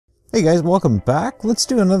Hey guys, welcome back. Let's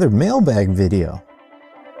do another mailbag video.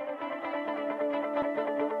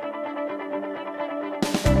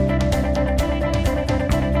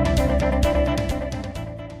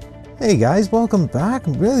 Hey guys, welcome back.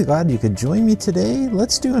 I'm really glad you could join me today.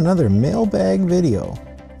 Let's do another mailbag video.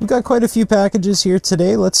 We've got quite a few packages here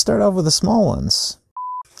today. Let's start off with the small ones.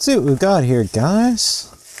 Let's see what we've got here, guys.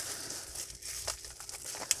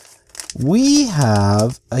 We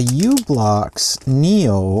have a uBlox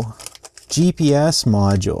Neo GPS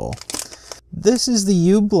module. This is the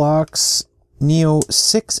uBlox Neo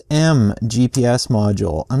 6M GPS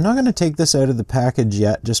module. I'm not going to take this out of the package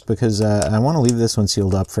yet just because I want to leave this one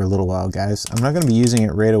sealed up for a little while, guys. I'm not going to be using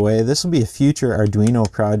it right away. This will be a future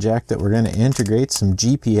Arduino project that we're going to integrate some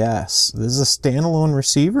GPS. This is a standalone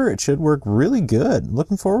receiver. It should work really good.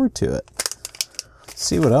 Looking forward to it. Let's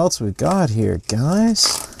see what else we've got here,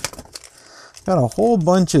 guys. Got a whole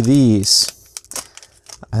bunch of these.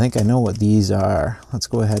 I think I know what these are. Let's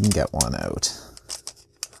go ahead and get one out.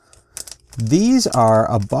 These are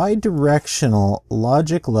a bidirectional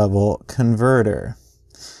logic level converter.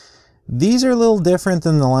 These are a little different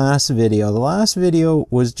than the last video. The last video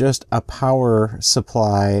was just a power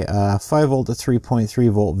supply, 5 volt to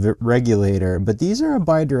 3.3 volt regulator, but these are a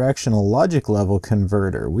bidirectional logic level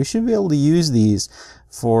converter. We should be able to use these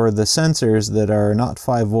for the sensors that are not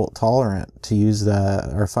 5 volt tolerant to use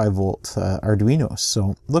our 5 volt Arduinos.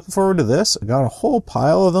 So looking forward to this. I got a whole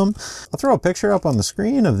pile of them. I'll throw a picture up on the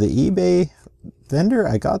screen of the eBay vendor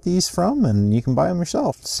I got these from, and you can buy them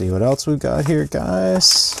yourself. Let's see what else we've got here,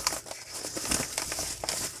 guys.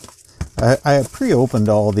 I pre-opened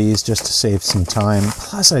all these just to save some time.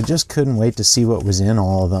 Plus, I just couldn't wait to see what was in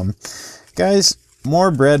all of them. Guys,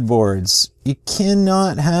 more breadboards. You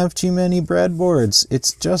cannot have too many breadboards.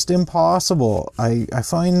 It's just impossible. I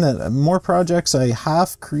find that more projects I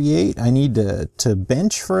half create, I need to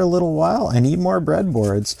bench for a little while. I need more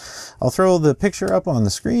breadboards. I'll throw the picture up on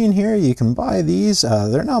the screen here. You can buy these.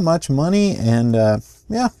 They're not much money, and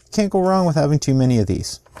yeah, can't go wrong with having too many of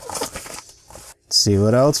these. Let's see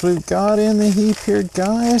what else we've got in the heap here,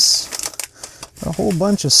 guys. A whole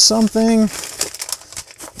bunch of something.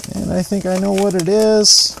 And I think I know what it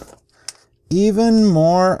is. Even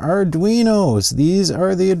more Arduinos. These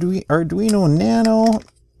are the Arduino Nano.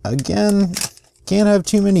 Again, can't have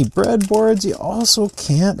too many breadboards. You also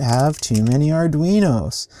can't have too many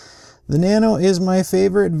Arduinos. The Nano is my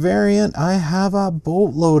favorite variant. I have a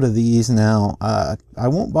boatload of these now. I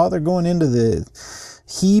won't bother going into the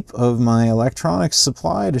heap of my electronics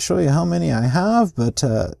supply to show you how many I have, but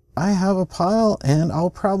I have a pile and I'll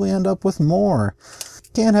probably end up with more.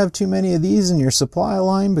 Can't have too many of these in your supply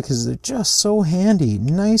line because they're just so handy.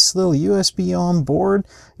 Nice little USB on board,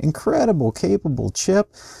 incredible capable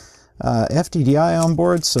chip, FTDI on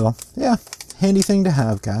board, so yeah, handy thing to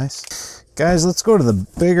have, guys. Guys, let's go to the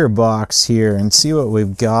bigger box here and see what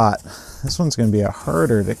we've got. This one's going to be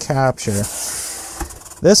harder to capture.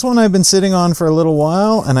 This one I've been sitting on for a little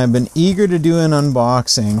while and I've been eager to do an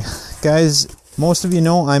unboxing. Guys, most of you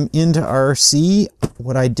know I'm into RC.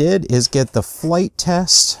 What I did is get the Flite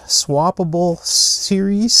Test swappable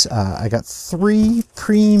series. I got 3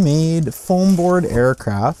 pre-made foam board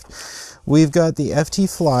aircraft. We've got the FT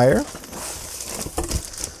Flyer.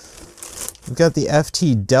 We've got the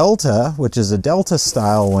FT Delta, which is a Delta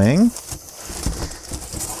style wing.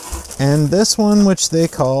 And this one, which they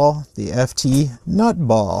call the FT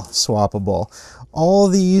Nutball swappable. All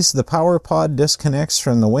these, the power pod disconnects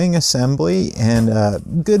from the wing assembly, and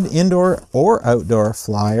good indoor or outdoor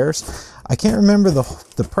flyers. I can't remember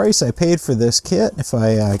the price I paid for this kit. If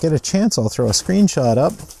I get a chance, I'll throw a screenshot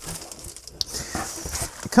up.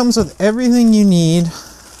 It comes with everything you need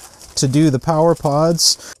to do the power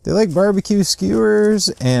pods. They like barbecue skewers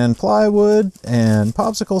and plywood and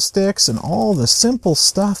popsicle sticks and all the simple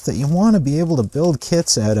stuff that you want to be able to build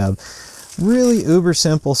kits out of. Really uber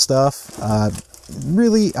simple stuff.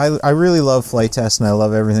 Really, I really love Flite Test and I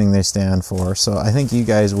love everything they stand for, so I think you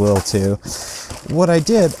guys will too. What I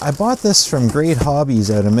did, I bought this from Great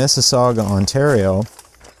Hobbies out of Mississauga, Ontario,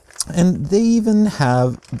 and they even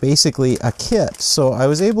have basically a kit. So I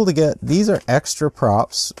was able to get, these are extra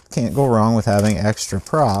props, can't go wrong with having extra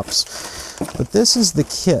props, but this is the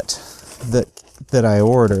kit that I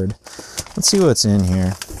ordered. Let's see what's in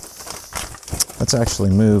here. Let's actually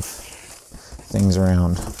move things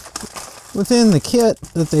around. Within the kit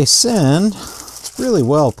that they send, it's really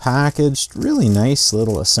well packaged, really nice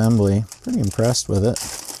little assembly. Pretty impressed with it.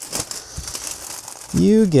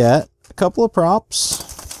 You get a couple of props.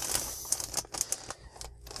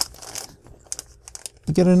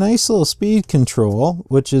 You get a nice little speed control,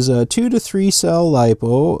 which is a 2 to 3 cell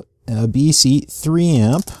LiPo, BC 3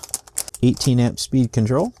 amp. 18 amp speed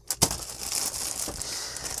control.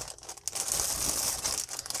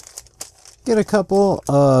 Get a couple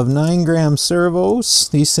of 9-gram servos.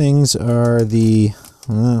 These things are the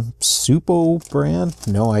Supo brand.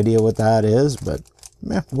 No idea what that is, but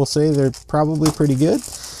we'll say they're probably pretty good.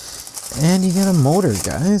 And you get a motor,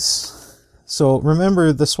 guys. So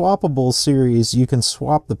remember, the swappable series, you can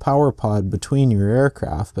swap the power pod between your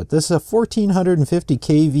aircraft, but this is a 1450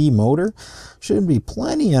 kV motor. Should be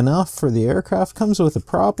plenty enough for the aircraft. Comes with a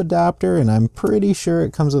prop adapter, and I'm pretty sure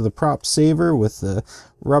it comes with a prop saver with the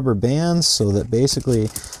rubber bands, so that basically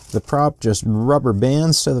the prop just rubber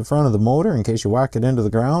bands to the front of the motor in case you whack it into the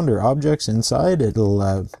ground or objects inside.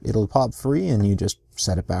 It'll pop free and you just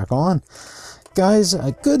set it back on. Guys,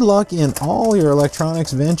 good luck in all your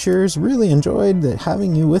electronics ventures. Really enjoyed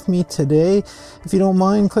having you with me today. If you don't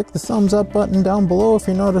mind, click the thumbs up button down below. If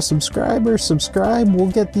you're not a subscriber, subscribe. We'll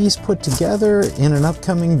get these put together in an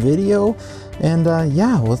upcoming video. And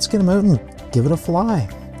yeah, let's get them out and give it a fly.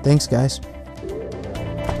 Thanks, guys.